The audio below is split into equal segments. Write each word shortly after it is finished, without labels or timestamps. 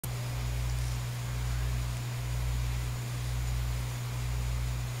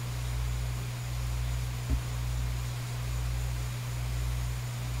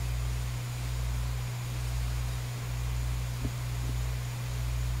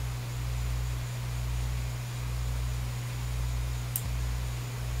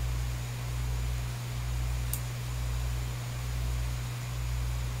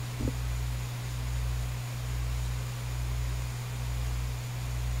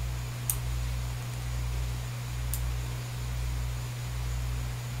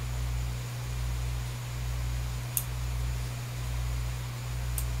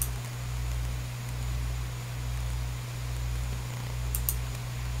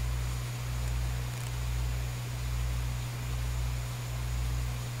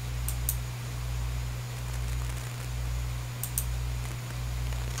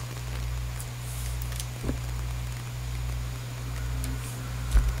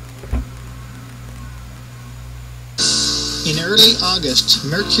In early August,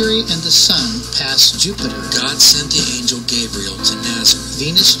 Mercury and the Sun pass Jupiter. God sent the angel Gabriel to Nazareth.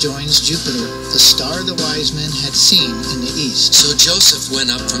 Venus joins Jupiter, the star the wise men had seen in the east. So Joseph went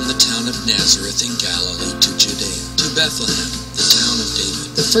up from the town of Nazareth in Galilee to Judea, to Bethlehem, the town of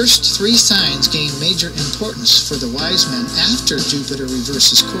David. The first three signs gain major importance for the wise men after Jupiter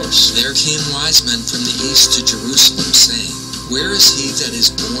reverses course. There came wise men from the east to Jerusalem, saying, Where is he that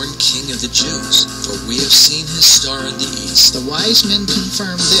is born King of the Jews? For we have seen his star in the east. The wise men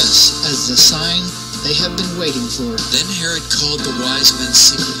confirm this as the sign they have been waiting for. Then Herod called the wise men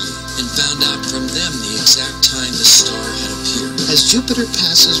secretly, and found out from them the exact time the star had appeared. As Jupiter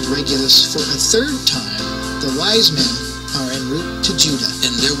passes Regulus for a third time, the wise men are en route to Judah.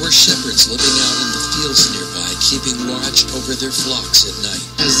 And there were shepherds living out in the fields nearby, keeping watch over their flocks at night.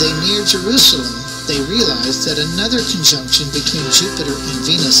 As they near Jerusalem, they realized that another conjunction between Jupiter and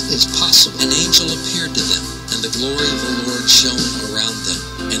Venus is possible. An angel appeared to them, and the glory of the Lord shone around them,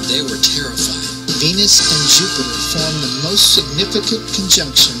 and they were terrified. Venus and Jupiter form the most significant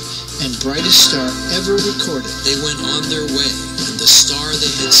conjunction and brightest star ever recorded. They went on their way, and the star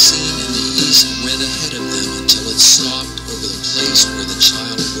they had seen in the east went ahead of them until it stopped over the place where the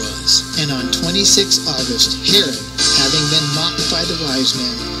child was. And on 26 August, Herod, having been mocked by the wise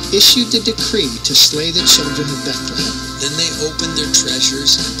men, issued the decree to slay the children of Bethlehem. Then they opened their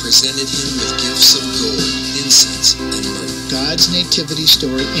treasures and presented him with gifts of gold, incense, and myrrh. God's nativity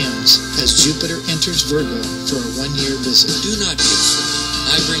story ends as Jupiter enters Virgo for a one-year visit. Do not be afraid.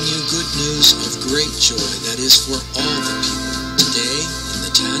 I bring you good news of great joy that is for all the people. Today, in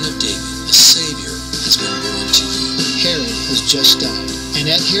the town of David, a Savior has been born to you. Herod has just died, and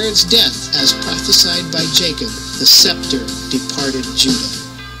at Herod's death, as prophesied by Jacob, the scepter departed Judah.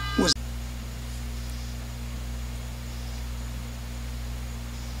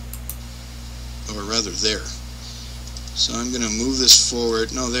 Or rather there. So I'm going to move this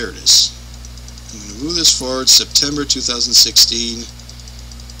forward. No, there it is. I'm going to move this forward, September 2016,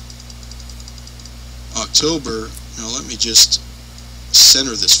 October. Now let me just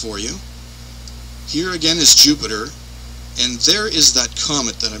center this for you. Here again is Jupiter, and there is that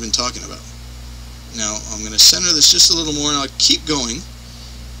comet that I've been talking about. Now I'm going to center this just a little more, and I'll keep going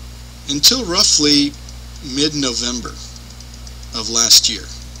until roughly mid-November of last year.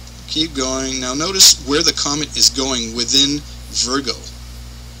 Keep going. Now notice where the comet is going within Virgo.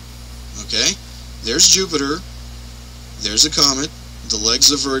 Okay? There's Jupiter. There's a comet. The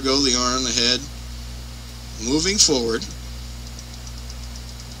legs of Virgo, the arm, the head. Moving forward,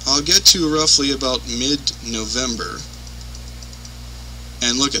 I'll get to roughly about mid-November.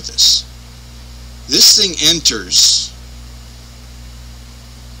 And look at this. This thing enters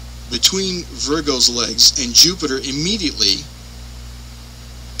between Virgo's legs, and Jupiter immediately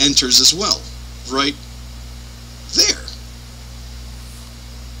enters as well, right there.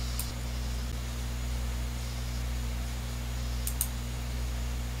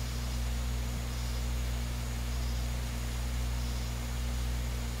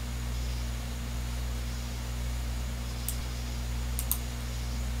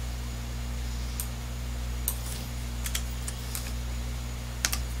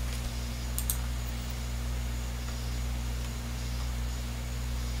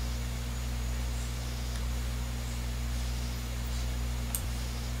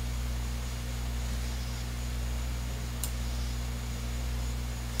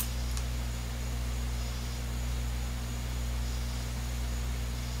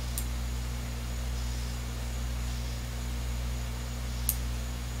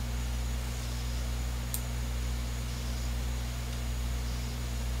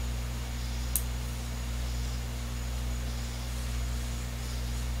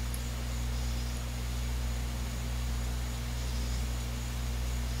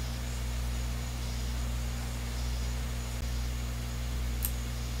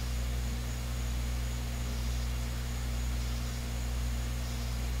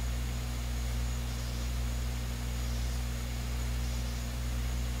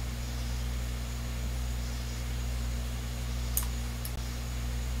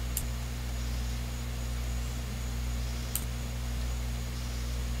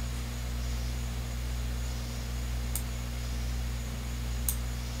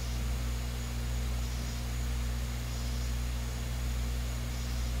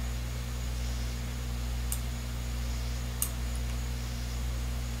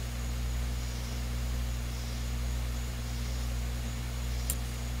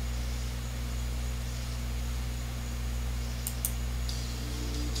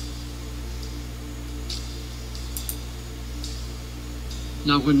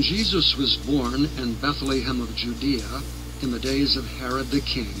 Now when Jesus was born in Bethlehem of Judea, in the days of Herod the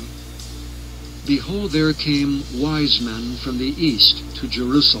king, behold, there came wise men from the east to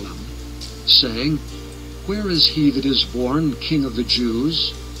Jerusalem, saying, Where is he that is born King of the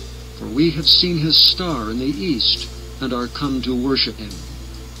Jews? For we have seen his star in the east, and are come to worship him.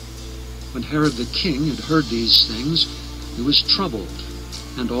 When Herod the king had heard these things, he was troubled,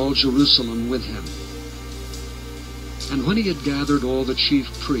 and all Jerusalem with him. And when he had gathered all the chief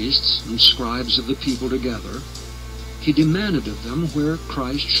priests and scribes of the people together, he demanded of them where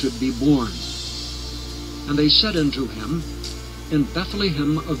Christ should be born. And they said unto him, In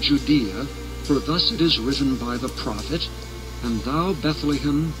Bethlehem of Judea, for thus it is written by the prophet, And thou,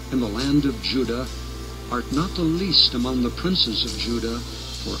 Bethlehem, in the land of Judah, art not the least among the princes of Judah,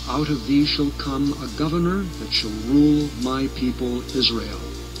 for out of thee shall come a governor that shall rule my people Israel.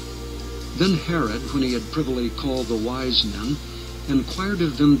 Then Herod, when he had privily called the wise men, inquired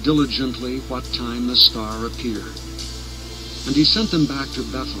of them diligently what time the star appeared. And he sent them back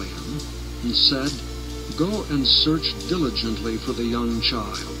to Bethlehem, and said, Go and search diligently for the young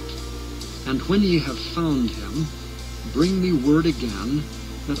child. And when ye have found him, bring me word again,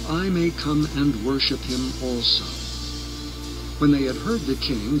 that I may come and worship him also. When they had heard the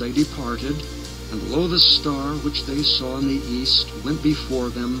king, they departed, and lo, the star which they saw in the east went before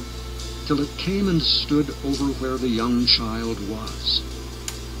them, till it came and stood over where the young child was.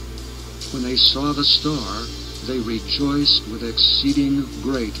 When they saw the star, they rejoiced with exceeding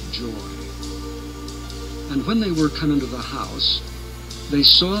great joy. And when they were come into the house, they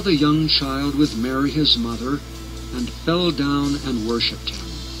saw the young child with Mary his mother, and fell down and worshipped him.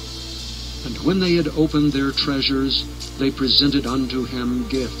 And when they had opened their treasures, they presented unto him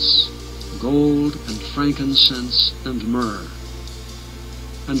gifts, gold and frankincense and myrrh.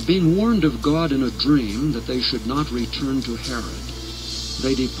 And being warned of God in a dream that they should not return to Herod,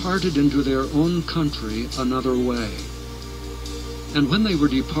 they departed into their own country another way. And when they were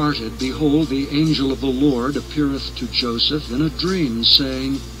departed, behold, the angel of the Lord appeareth to Joseph in a dream,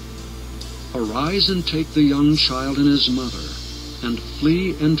 saying, Arise and take the young child and his mother, and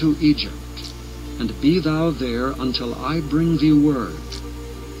flee into Egypt, and be thou there until I bring thee word,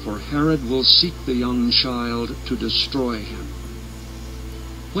 for Herod will seek the young child to destroy him.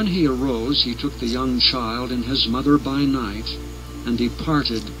 When he arose, he took the young child and his mother by night, and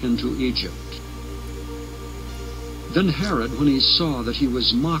departed into Egypt. Then Herod, when he saw that he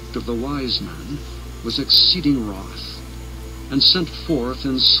was mocked of the wise men, was exceeding wroth, and sent forth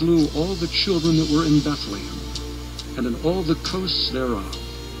and slew all the children that were in Bethlehem, and in all the coasts thereof,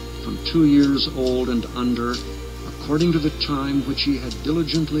 from 2 years old and under, according to the time which he had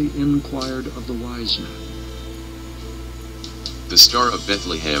diligently inquired of the wise men. The star of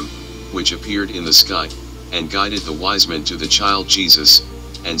Bethlehem, which appeared in the sky, and guided the wise men to the child Jesus,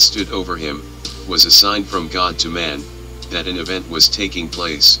 and stood over him, was a sign from God to man, that an event was taking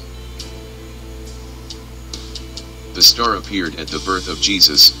place. The star appeared at the birth of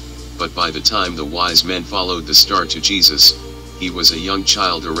Jesus, but by the time the wise men followed the star to Jesus, he was a young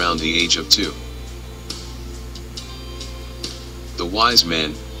child around the age of 2. The wise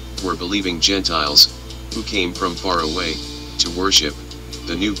men were believing Gentiles, who came from far away, to worship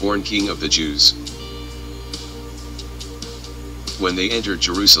the newborn King of the Jews. When they entered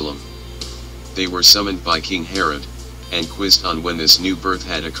Jerusalem, they were summoned by King Herod, and quizzed on when this new birth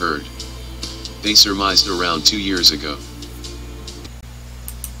had occurred. They surmised around 2 years ago.